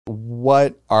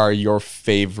what are your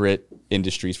favorite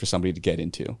industries for somebody to get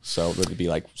into? So would it be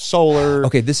like solar?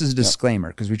 Okay, this is a disclaimer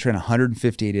because we train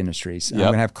 158 industries. And Yep.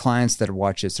 I'm going to have clients that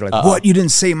watch this. They're like, what? You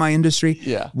didn't say my industry?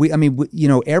 Yeah.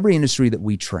 Every industry that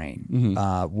we train,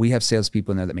 we have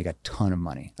salespeople in there that make a ton of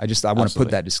money. I want to put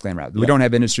that disclaimer out. We don't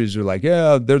have industries who are like,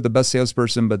 yeah, they're the best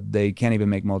salesperson, but they can't even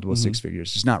make multiple six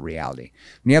figures. It's not reality.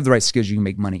 When you have the right skills, you can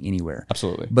make money anywhere.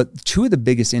 Absolutely. But two of the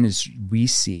biggest industries we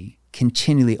see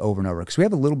continually over and over, because we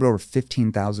have a little bit over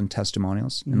 15,000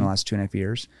 testimonials in the last 2.5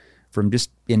 years from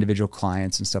just individual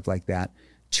clients and stuff like that.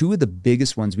 Two of the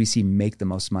biggest ones we see make the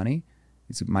most money,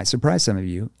 it might surprise some of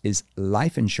you, is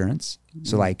life insurance.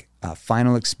 So like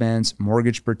final expense,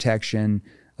 mortgage protection,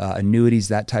 annuities,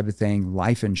 that type of thing,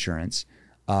 life insurance,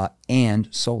 and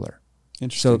solar.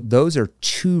 So those are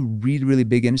two really, really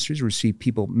big industries where we see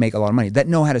people make a lot of money that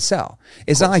know how to sell.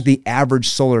 It's not like the average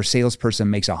solar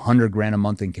salesperson makes $100,000 a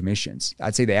month in commissions.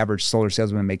 I'd say the average solar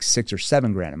salesman makes $6,000 or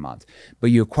 $7,000 a month. But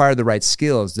you acquire the right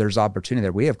skills, there's opportunity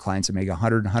there. We have clients that make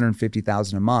 $100,000,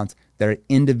 $150,000 a month that are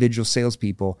individual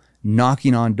salespeople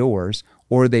knocking on doors,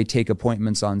 or they take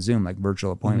appointments on Zoom, like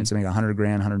virtual appointments, and make $100,000,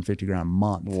 $150,000 a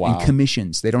month in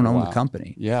commissions. They don't own the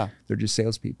company. Yeah. They're just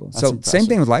salespeople. That's so impressive. same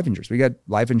thing with life insurance. We got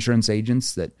life insurance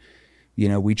agents that,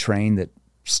 we train that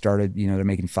started, they're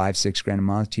making $5,000, $6,000 a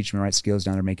month, teach them the right skills.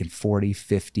 Now they're making $40,000,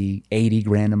 $50,000,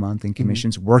 $80,000 a month in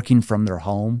commissions, working from their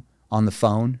home on the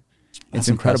phone. It's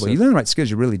incredible. impressive. You learn the right skills,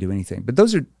 you really do anything. But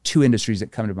those are two industries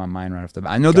that come to my mind right off the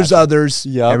bat. I know there's others.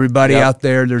 Yep. Everybody out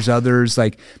there, there's others.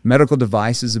 Like medical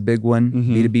device is a big one.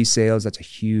 B2B sales, that's a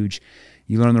huge.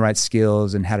 You learn the right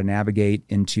skills and how to navigate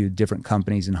into different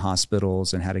companies and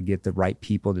hospitals and how to get the right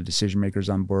people, the decision makers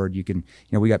on board. You can,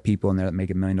 we got people in there that make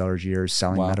 $1 million a year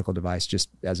selling medical device just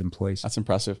as employees. That's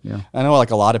impressive. Yeah. I know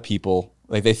like a lot of people,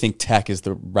 like they think tech is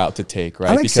the route to take,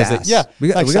 right? I like because SaaS. We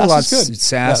got SaaS a lot. is good.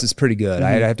 SaaS is pretty good.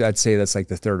 I'd say that's like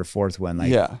the third or fourth one.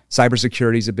 Like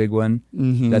cybersecurity is a big one.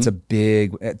 That's a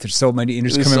big. There's so many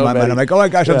industries coming in my mind. I'm like, oh my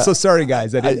gosh, I'm so sorry,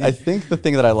 guys. I think the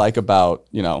thing that I like about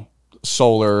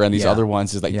solar and these other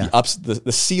ones is like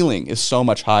the ceiling is so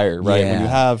much higher, right? When you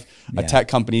have a tech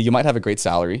company, you might have a great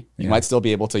salary. You might still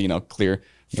be able to clear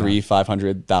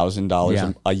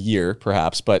 $300,000-$500,000 a year,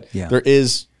 perhaps, but there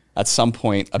is. At some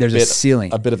point, there's a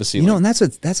ceiling, a bit of a ceiling. And that's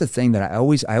a thing that I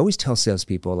always tell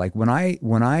salespeople. Like when I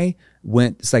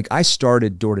went, it's like I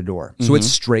started door to door, so it's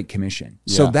straight commission.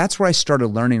 So that's where I started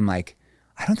learning. Like,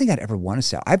 I don't think I'd ever want to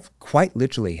sell. I've quite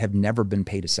literally have never been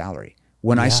paid a salary.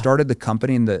 When I started the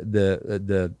company and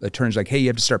the attorney's like, hey, you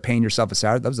have to start paying yourself a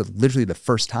salary. That was literally the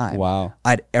first time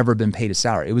I'd ever been paid a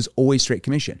salary. It was always straight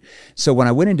commission. So when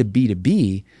I went into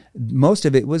B2B, most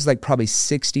of it was like probably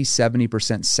 60,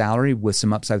 70% salary with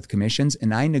some upside with commissions.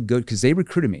 And I negotiated, because they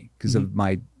recruited me because of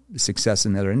my success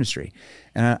in the other industry.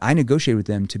 And I negotiated with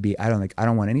them to be, I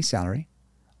don't want any salary.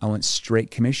 I want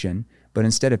straight commission. But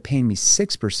instead of paying me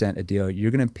 6% a deal,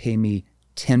 you're going to pay me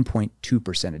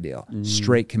 10.2% a deal,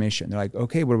 straight commission. They're like,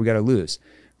 okay, what do we got to lose?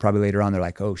 Probably later on, they're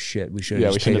like, oh shit, we should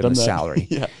have just paid them a salary.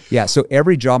 So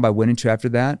every job I went into after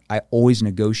that, I always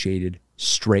negotiated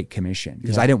straight commission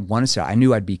because I didn't want to sell. I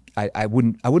knew I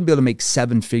wouldn't be able to make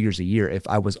 7 figures a year if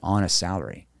I was on a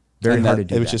salary. Very hard to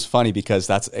do that. Which is funny because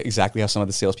that's exactly how some of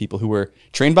the salespeople who were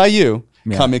trained by you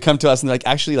come to us and they're like,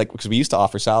 actually, like, because we used to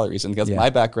offer salaries, and because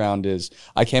my background is,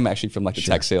 I came actually from like the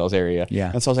tech sales area.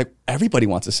 And so I was like, everybody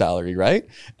wants a salary, right?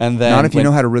 And then not if you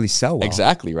know how to really sell well.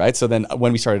 Exactly, right? So then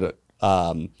when we started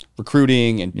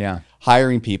recruiting and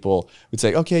hiring people, we'd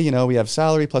say, okay, we have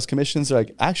salary plus commissions. They're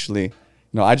like, actually,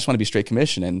 I just want to be straight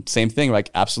commission. And same thing, like,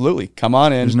 absolutely, come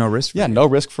on in. There's no risk. No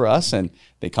risk for us. And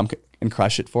they come and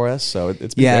crush it for us. So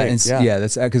it's been great.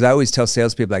 That's because I always tell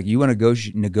salespeople, like, you want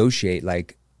to negotiate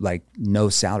like no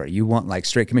salary. You want like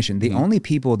straight commission. The only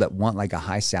people that want like a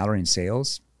high salary in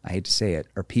sales, I hate to say it,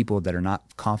 are people that are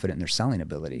not confident in their selling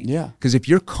ability. Because if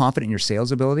you're confident in your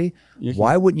sales ability,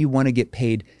 why wouldn't you want to get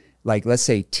paid, like, let's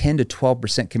say 10 to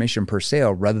 12% commission per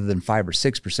sale rather than 5 or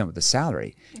 6% with the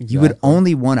salary? You would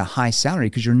only want a high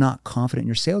salary because you're not confident in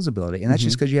your sales ability. And that's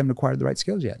just because you haven't acquired the right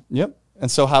skills yet.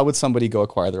 And so how would somebody go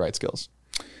acquire the right skills?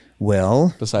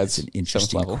 Well, besides that's an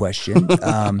interesting question.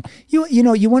 You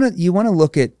want to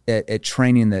look at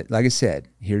training that, like I said,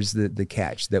 here's the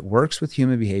catch, that works with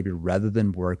human behavior rather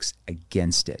than works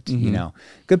against it.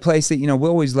 Good place that, we'll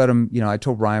always let them, I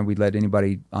told Ryan we'd let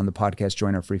anybody on the podcast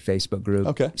join our free Facebook group,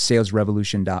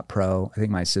 salesrevolution.pro. I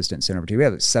think my assistant sent over to you. We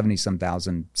have 70-some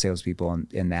thousand salespeople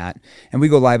in that. And we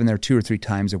go live in there 2 or 3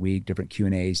 times a week, different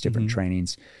Q&As, different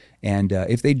trainings. And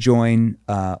if they join,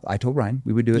 I told Ryan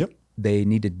we would do it. They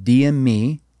need to DM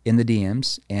me in the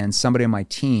DMs, and somebody on my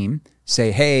team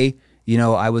say, hey,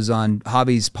 I was on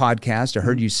Hobby's podcast. I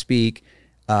heard you speak.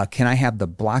 can I have the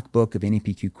black book of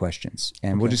NEPQ questions?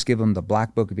 And we'll just give them the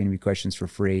black book of NEPQ questions for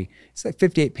free. It's like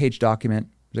 58-page document.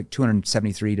 There's like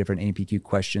 273 different NEPQ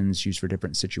questions used for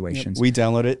different situations. Yep. We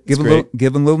download it.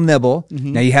 Give them a little nibble.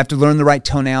 Mm-hmm. Now you have to learn the right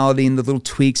tonality and the little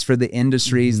tweaks for the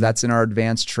industries. Mm-hmm. That's in our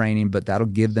advanced training, but that'll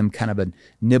give them kind of a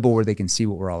nibble where they can see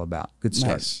what we're all about. Good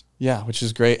start. Nice. Yeah, which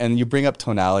is great. And you bring up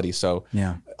tonality. So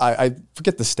I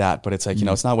forget the stat, but it's like,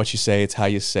 it's not what you say, it's how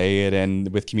you say it.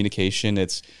 And with communication,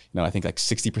 it's, I think like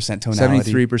 60%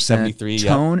 tonality. 73%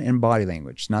 tone and body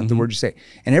language, not the word you say.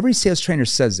 And every sales trainer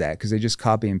says that because they just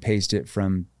copy and paste it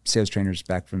from sales trainers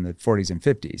back from the 40s and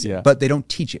 50s. Yeah. But they don't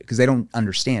teach it because they don't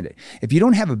understand it. If you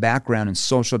don't have a background in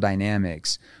social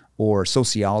dynamics or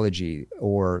sociology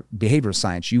or behavioral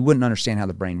science, you wouldn't understand how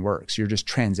the brain works. You're just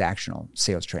transactional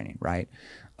sales training, right?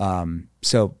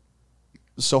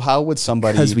 So how would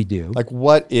somebody, because we do, like,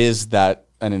 what is that?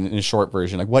 And in a short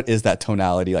version, like, what is that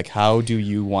tonality? Like, how do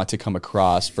you want to come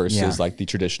across versus like the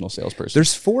traditional salesperson?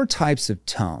 There's 4 types of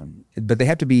tone, but you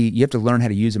have to learn how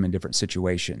to use them in different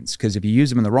situations. Because if you use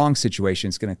them in the wrong situation,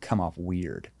 it's going to come off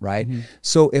weird, right? Mm-hmm.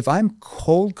 So if I'm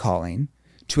cold calling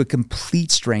to a complete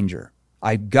stranger,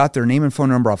 I got their name and phone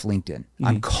number off LinkedIn. Mm-hmm.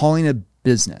 I'm calling a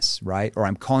business, right? Or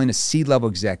I'm calling a C-level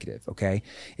executive, okay?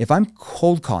 If I'm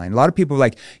cold calling, a lot of people are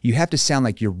like, you have to sound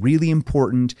like you're really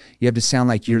important. You have to sound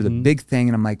like you're the big thing.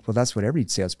 And I'm like, well, that's what every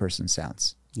salesperson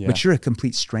sounds. Yeah. But you're a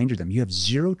complete stranger to them. You have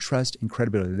zero trust and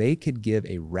credibility. They could give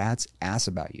a rat's ass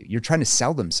about you. You're trying to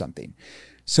sell them something.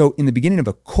 So in the beginning of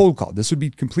a cold call, this would be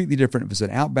completely different if it's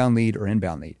an outbound lead or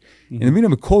inbound lead. Mm-hmm. In the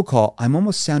beginning of a cold call, I'm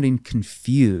almost sounding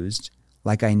confused,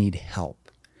 like I need help.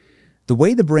 The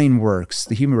way the brain works,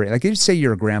 the human brain, like you say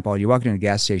you're a grandpa, you walk into a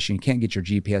gas station, you can't get your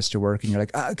GPS to work, and you're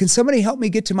like, can somebody help me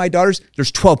get to my daughter's?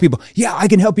 There's 12 people. Yeah, I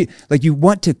can help you. Like, you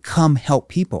want to come help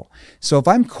people. So if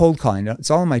I'm cold calling, it's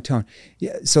all in my tone.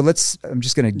 Yeah. So I'm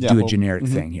just going to do a generic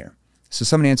thing here. So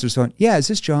someone answers the phone. Yeah, is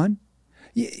this John?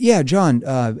 Yeah, John,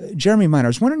 Jeremy Miner. I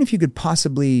was wondering if you could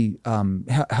possibly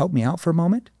help me out for a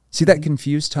moment. See that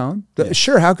confused tone? Yeah.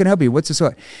 Sure, how can I help you? What's this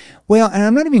about? Well, and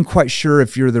I'm not even quite sure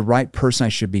if you're the right person I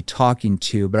should be talking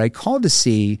to, but I called to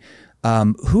see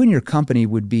who in your company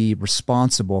would be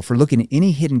responsible for looking at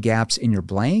any hidden gaps in your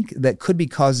blank that could be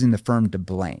causing the firm to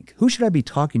blank. Who should I be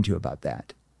talking to about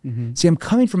that? Mm-hmm. See, I'm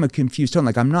coming from a confused tone.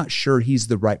 Like, I'm not sure he's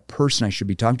the right person I should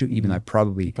be talking to, even though I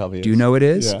probably do know it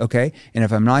is. Yeah. Okay. And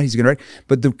if I'm not, he's going to write.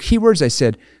 But the keywords I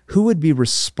said, who would be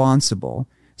responsible?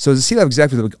 So as a C-level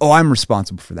executive, like, I'm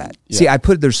responsible for that. Yeah. See, I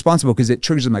put the responsible because it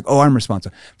triggers them like, I'm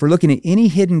responsible for looking at any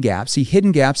hidden gaps. See,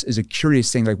 hidden gaps is a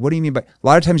curious thing. Like, what do you mean by, a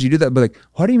lot of times you do that, but like,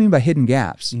 what do you mean by hidden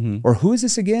gaps? Mm-hmm. Or who is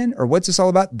this again? Or what's this all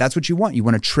about? That's what you want. You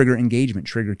want to trigger engagement,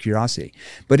 trigger curiosity.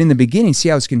 But in the beginning,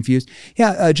 see, I was confused.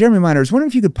 Yeah, Jeremy Miner, I was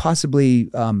wondering if you could possibly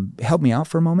help me out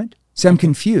for a moment. See, I'm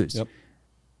confused. Yep.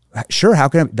 Sure, how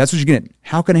can I, that's what you're getting.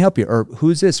 How can I help you? Or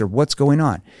who's this? Or what's going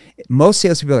on? Most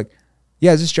salespeople are like,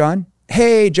 yeah, is this John?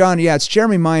 Hey, John, yeah, it's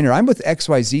Jeremy Miner. I'm with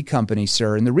XYZ company,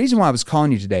 sir. And the reason why I was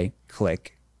calling you today,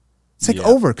 click. It's like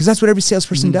over, because that's what every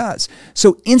salesperson does.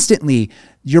 So instantly,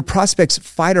 your prospect's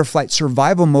fight or flight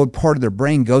survival mode part of their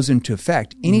brain goes into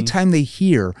effect. Anytime they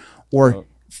hear or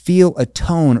feel a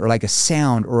tone or like a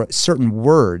sound or certain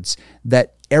words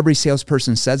that every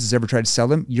salesperson says has ever tried to sell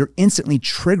them, you're instantly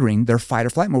triggering their fight or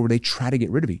flight mode where they try to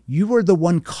get rid of you. You are the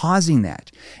one causing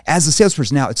that as a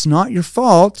salesperson. Now, it's not your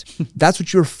fault. That's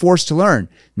what you're forced to learn.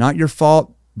 Not your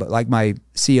fault, but like my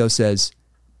CEO says,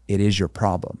 it is your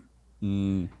problem.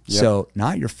 Yep. So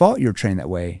not your fault you're trained that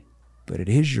way, but it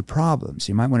is your problem. So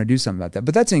you might want to do something about that.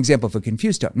 But that's an example of a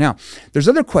confused tone. Now, there's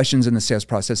other questions in the sales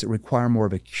process that require more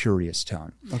of a curious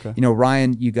tone. Okay.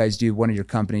 Ryan, you guys do, one of your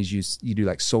companies, you do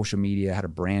like social media, how to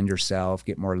brand yourself,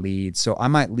 get more leads. So I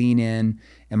might lean in,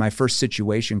 and my first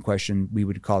situation question, we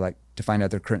would call like to find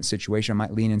out their current situation. I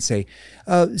might lean in and say,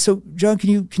 so John, can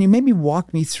you maybe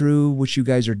walk me through what you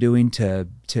guys are doing to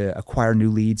acquire new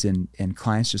leads and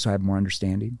clients, just so I have more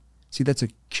understanding? See, that's a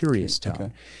curious tone.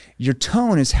 Okay. Your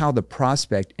tone is how the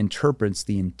prospect interprets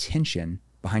the intention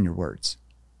behind your words.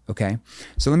 Okay?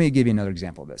 So let me give you another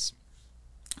example of this.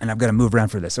 And I've got to move around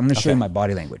for this. I'm going to show you my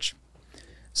body language.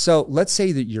 So let's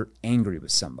say that you're angry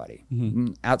with somebody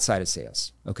outside of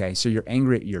sales. Okay? So you're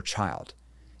angry at your child.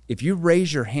 If you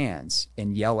raise your hands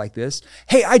and yell like this,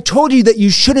 hey, I told you that you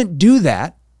shouldn't do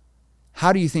that.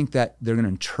 How do you think that they're going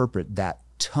to interpret that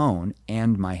tone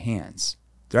and my hands?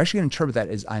 They're actually going to interpret that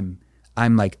as I'm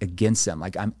like against them,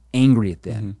 like I'm angry at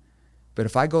them. But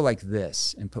if I go like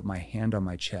this and put my hand on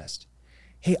my chest,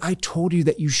 hey, I told you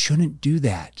that you shouldn't do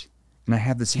that, and I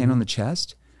have this hand on the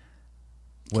chest,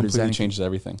 what does that? Completely changes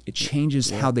everything. It changes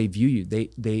how they view you.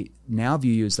 They now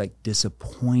view you as like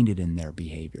disappointed in their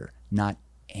behavior, not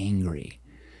angry.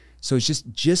 So it's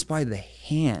just by the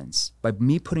hands, by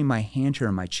me putting my hand here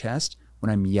on my chest, when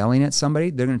I'm yelling at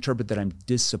somebody, they're going to interpret that I'm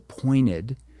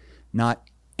disappointed, not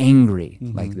angry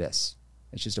like this.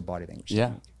 It's just a body language.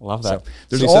 Yeah, love that. So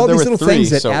there's all these little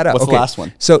things that add up. What's the last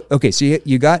one? So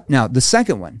you got now the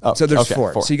second one. Oh, so there's okay,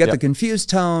 four. So you got the confused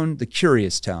tone, the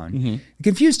curious tone. The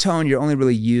confused tone, you're only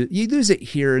really you use it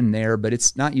here and there, but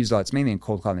it's not used a lot. It's mainly in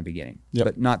cold call in the beginning,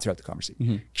 but not throughout the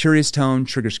conversation. Curious tone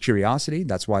triggers curiosity.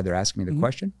 That's why they're asking me the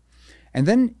question. And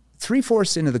then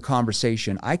 3/4 into the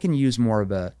conversation, I can use more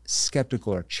of a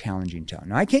skeptical or challenging tone.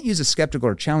 Now, I can't use a skeptical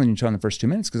or challenging tone in the first 2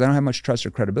 minutes because I don't have much trust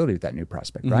or credibility with that new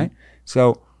prospect, right?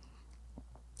 So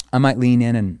I might lean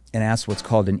in and ask what's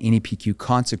called an NEPQ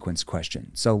consequence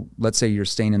question. So let's say you're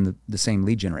staying in the same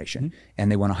lead generation and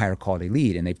they want a higher quality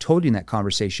lead. And they've told you in that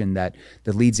conversation that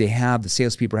the leads they have, the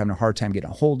salespeople are having a hard time getting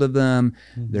a hold of them.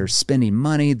 They're spending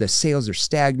money. The sales are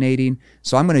stagnating.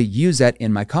 So I'm going to use that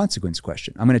in my consequence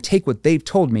question. I'm going to take what they've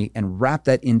told me and wrap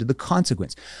that into the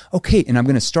consequence. Okay, and I'm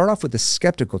going to start off with a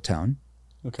skeptical tone,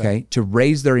 okay, to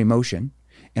raise their emotion.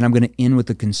 And I'm going to end with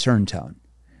a concern tone.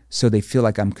 So they feel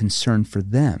like I'm concerned for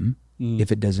them if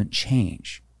it doesn't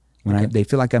change. When they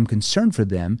feel like I'm concerned for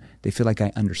them, they feel like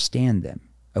I understand them,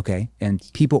 okay? And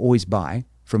people always buy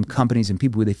from companies and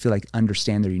people who they feel like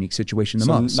understand their unique situation the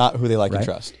most. Not who they like and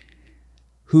trust.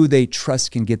 Who they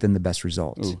trust can get them the best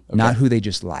results, not who they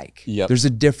just like. There's a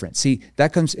difference. See,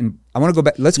 that comes in, I want to go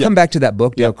back, let's come back to that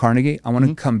book, Dale Carnegie. I want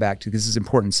to come back to, because this is an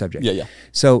important subject.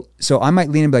 So I might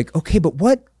lean and be like, okay, but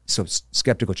what? So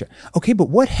skeptical check. Okay, but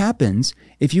what happens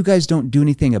if you guys don't do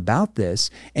anything about this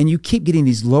and you keep getting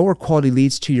these lower quality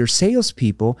leads to your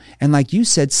salespeople? And like you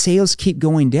said, sales keep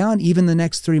going down even the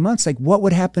next 3 months. Like, what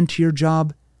would happen to your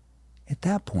job at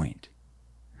that point?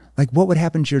 Like, what would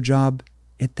happen to your job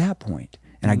at that point?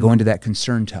 And I go into that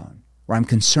concern tone where I'm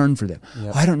concerned for them.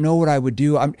 I don't know what I would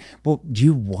do. Well, do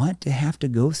you want to have to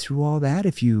go through all that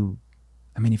if you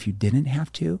didn't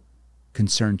have to?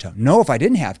 Concern tone. No, if I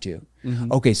didn't have to.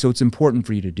 Okay, so it's important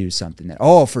for you to do something then.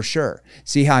 Oh, for sure.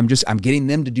 See how I'm getting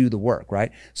them to do the work,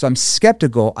 right? So I'm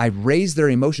skeptical. I raise their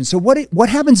emotions. So what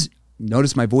happens?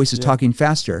 Notice my voice is talking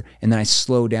faster and then I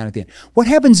slow down at the end. What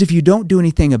happens if you don't do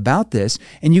anything about this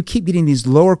and you keep getting these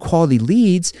lower quality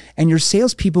leads and your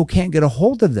salespeople can't get a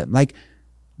hold of them? Like,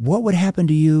 what would happen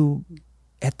to you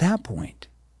at that point?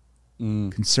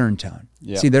 Concern tone.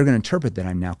 See, they're going to interpret that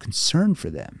I'm now concerned for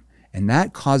them. And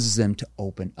that causes them to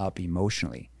open up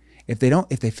emotionally. If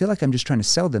they feel like I'm just trying to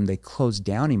sell them, they close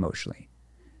down emotionally.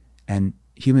 And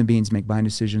human beings make buying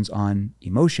decisions on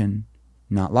emotion,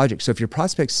 not logic. So if your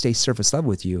prospects stay surface level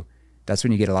with you, that's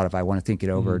when you get a lot of, I want to think it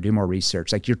over, or do more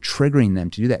research. Like, you're triggering them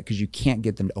to do that because you can't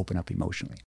get them to open up emotionally.